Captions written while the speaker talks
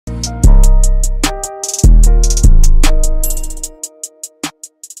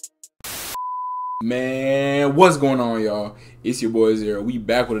Man, what's going on, y'all? It's your boy Zero. We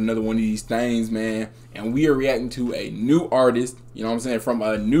back with another one of these things, man. And we are reacting to a new artist, you know what I'm saying, from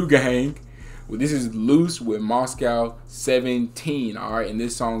a new gang. Well, this is Loose with Moscow 17, alright? And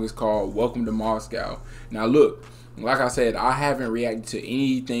this song is called Welcome to Moscow. Now, look, like I said, I haven't reacted to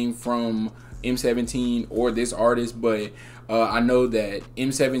anything from M17 or this artist, but I know that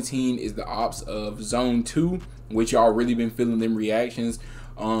M17 is the ops of Zone 2, which y'all really been feeling them reactions.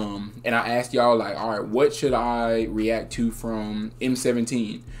 And I asked y'all, like, all right, what should I react to from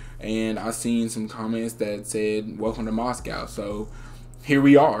M17? And I seen some comments that said, welcome to Moscow. So here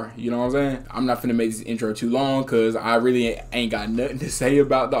we are, you know what I'm saying? I'm not finna make this intro too long because I really ain't got nothing to say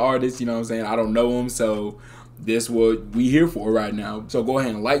about the artist, you know what I'm saying? I don't know him, so this what we here for right now. So go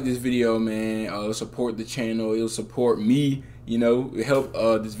ahead and like this video, man. Support the channel. It'll support me, you know, help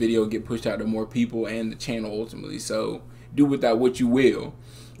this video get pushed out to more people and the channel ultimately. So do with that what you will.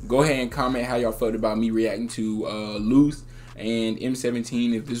 Go ahead and comment how y'all felt about me reacting to Loose and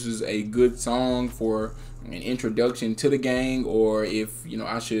M17, if this was a good song for an introduction to the gang, or if, you know,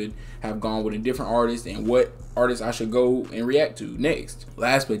 I should have gone with a different artist and what artist I should go and react to next.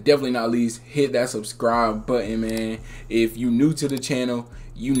 Last but definitely not least, hit that subscribe button, man. If you new to the channel,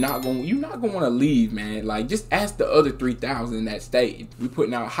 you're not gonna want to leave, man. Like, just ask the other 3,000 that stayed. We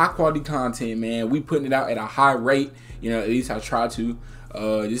putting out high quality content, man. We putting it out at a high rate, you know, at least I try to.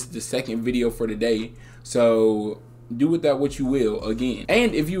 This is the second video for today, so do with that what you will again.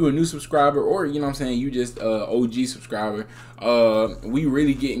 And if you a new subscriber, or you know what I'm saying, you just OG subscriber, we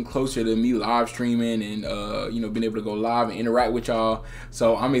really getting closer to me live streaming and you know, being able to go live and interact with y'all,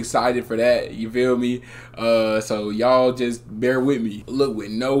 so I'm excited for that, you feel me? So y'all just bear with me. Look,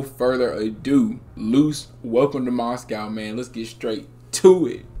 with no further ado, Loose, welcome to Moscow, man. Let's get straight to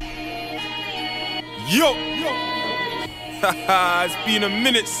it. Yo, it's been a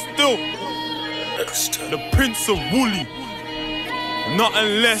minute still. The Prince of Woolly,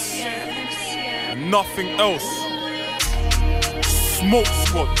 nothing less, nothing else. Smoke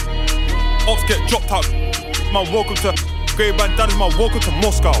squad, ops get dropped out. My welcome to Grey Bandana's, my welcome to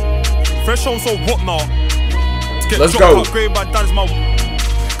Moscow. Fresh on, so what now? Let's go. Grey Bandana's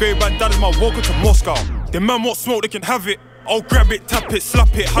my welcome to Moscow. The man want smoke, they can have it. I'll grab it, tap it, slap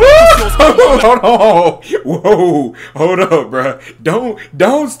it. Hold on. Whoa, hold up, bro.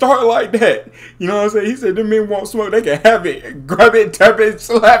 Don't start like that. You know what I'm saying? He said the men want smoke, they can have it. Grab it, tap it,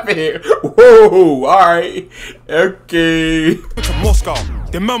 slap it. Whoa, alright. Okay. To Moscow.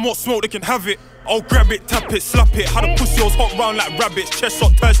 The man want smoke, they can have it. I'll grab it, tap it, slap it. How the pussy was hot round like rabbits. Chest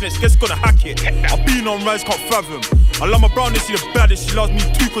shot, turns guess gonna hack it. I've been on rise, can't fathom. I love my brown, she the baddest. She loves me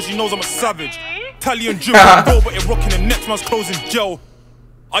too cause she knows I'm a savage. Italian Jew, go, but it rocking the next man's closing gel.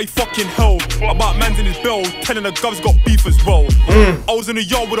 I fucking hell about man's in his bell, telling the gov's got beef as well. I was in the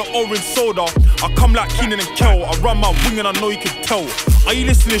yard with an orange soda. I come like Keenan and Kel. I run my wing and I know you can tell. Are you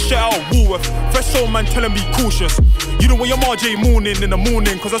listening shit out of Woolworth? Fresh soul man telling me cautious. You don't want your RJ morning in the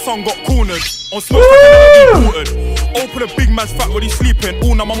morning, cause that song got cornered. On smoke I can never be watered. Open a big man's fat when he's sleeping.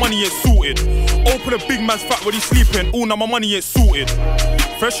 All now my money ain't sorted. Open a big man's fat when he's sleeping. All now my money ain't sorted.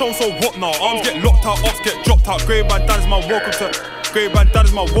 Fresh on, so what now? Arms get locked out, ops get dropped out. Grey Bandana's my welcome to Grey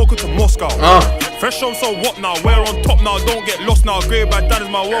Bandana's my welcome to Moscow. Fresh on, so what now? We're on top now, don't get lost now. Grey Bandana's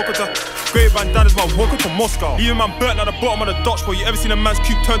my welcome to Grey Bandana's my welcome to Moscow. Leaving man burnt at the bottom of the Dutch boy. You ever seen a man's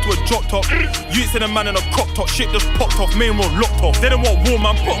cube turn to a drop top? You ain't seen a man in a crop top. Shit just popped off, main road locked off. They don't want war,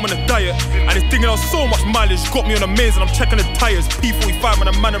 man, put him on a diet. And it's thinking out so much mileage. Got me on a maze and I'm checking the tires. P45 when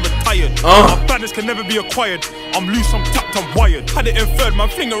a man are retired. My badness can never be acquired. I'm loose, I'm tapped, I'm wired. Had it in third, man,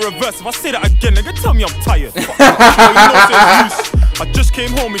 fling it reverse. If I say that again, nigga, tell me I'm tired. You know it's loose. I just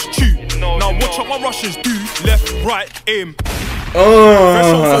came home, it's true. Now watch what my Russians do. Left, right, aim.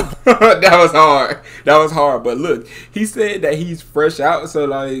 That was hard. That was hard. But look, he said that he's fresh out. So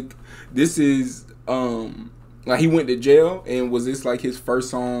like, this is like he went to jail, and was this like his first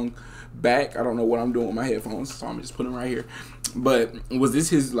song back? I don't know what I'm doing with my headphones, so I'm just putting them right here. But was this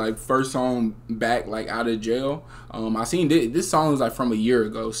his like first song back, like out of jail? I seen this song is like from a year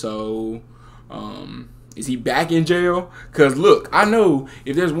ago. So is he back in jail? Cause look, I know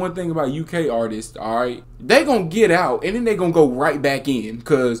if there's one thing about UK artists, alright, they gonna get out and then they gonna go right back in.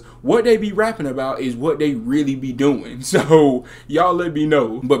 Cause what they be rapping about is what they really be doing. So y'all let me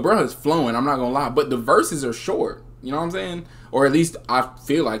know. But bro, it's flowing, I'm not gonna lie. But the verses are short, you know what I'm saying? Or at least I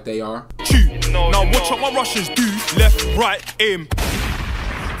feel like they are. Now watch what my Russians do. Left, right, aim.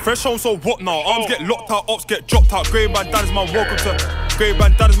 Fresh home, so what now? Arms get locked out, ops get dropped out. Grey Bandana's my welcome to Grey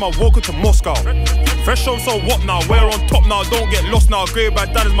Bandana's my welcome to Moscow. Fresh home, so what now? We're on top now, don't get lost now. Grey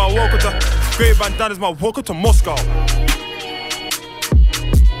Bandana's my welcome to Grey Bandana's my welcome to Moscow.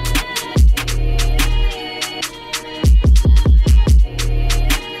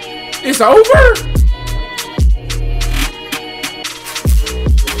 It's over?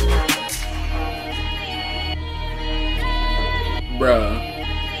 Bruh.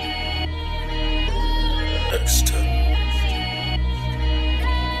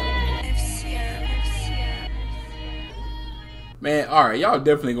 Man, alright, y'all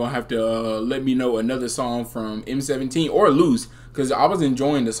definitely gonna have to let me know another song from M17 or Loose, because I was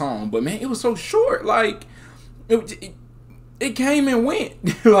enjoying the song, but man, it was so short. Like, it came and went.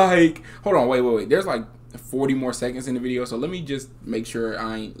 Like, hold on, wait. There's like 40 more seconds in the video, so let me just make sure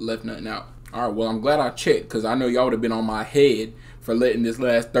I ain't left nothing out. Alright, well, I'm glad I checked, because I know y'all would have been on my head for letting this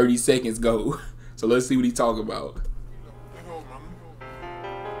last 30 seconds go. So let's see what he talk about.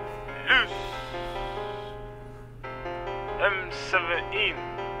 Loose. M17.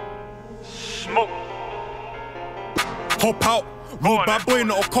 Smoke. Hop out. Real bad boy,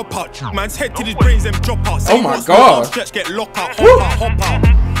 not a cop out. Man's head to his brains, them drop out. Oh my god. Stretch, get locked out.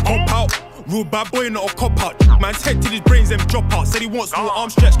 Hop out. Real bad boy, not a cop out. Man's head to his brains, them drop out. Said he wants to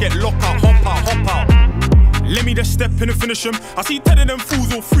arm stretch, get locked out. Hop out. Let me just step in and finish him. I see 10 of them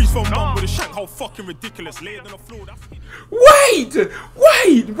fools all freeze from mum with a shank. How fucking ridiculous. Laid on the floor. Wait,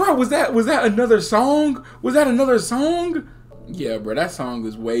 bro, was that another song? Was that another song? Yeah, bro, that song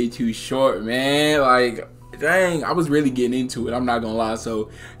was way too short, man. Like, dang, I was really getting into it, I'm not gonna lie. So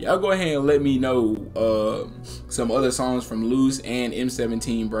y'all go ahead and let me know some other songs from Loose and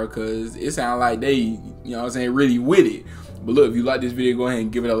M17, bro, cause it sound like they, you know what I'm saying, really with it. But look, if you like this video, go ahead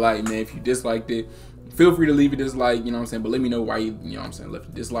and give it a like, man. If you disliked it, feel free to leave a dislike, you know what I'm saying, but let me know why you know what I'm saying, left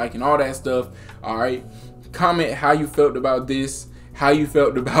a dislike and all that stuff. All right, comment how you felt about this, how you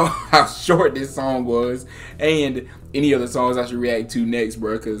felt about how short this song was, and any other songs I should react to next,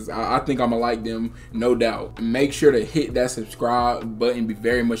 bro, because I think I'm gonna like them, no doubt. Make sure to hit that subscribe button, be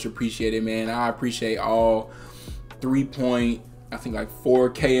very much appreciated, man. I appreciate all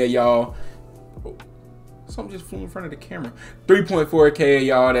 3.4K of y'all. Something just flew in front of the camera. 3.4K of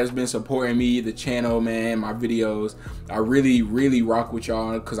y'all that's been supporting me, the channel, man, my videos. I really rock with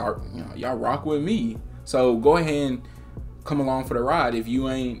y'all, because y'all rock with me. So go ahead and come along for the ride if you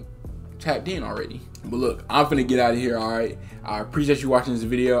ain't tapped in already. But look, I'm finna get out of here, all right? I appreciate you watching this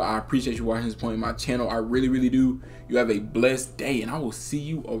video. I appreciate you watching this point in my channel. I really do. You have a blessed day, and I will see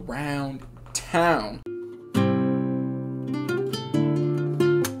you around town.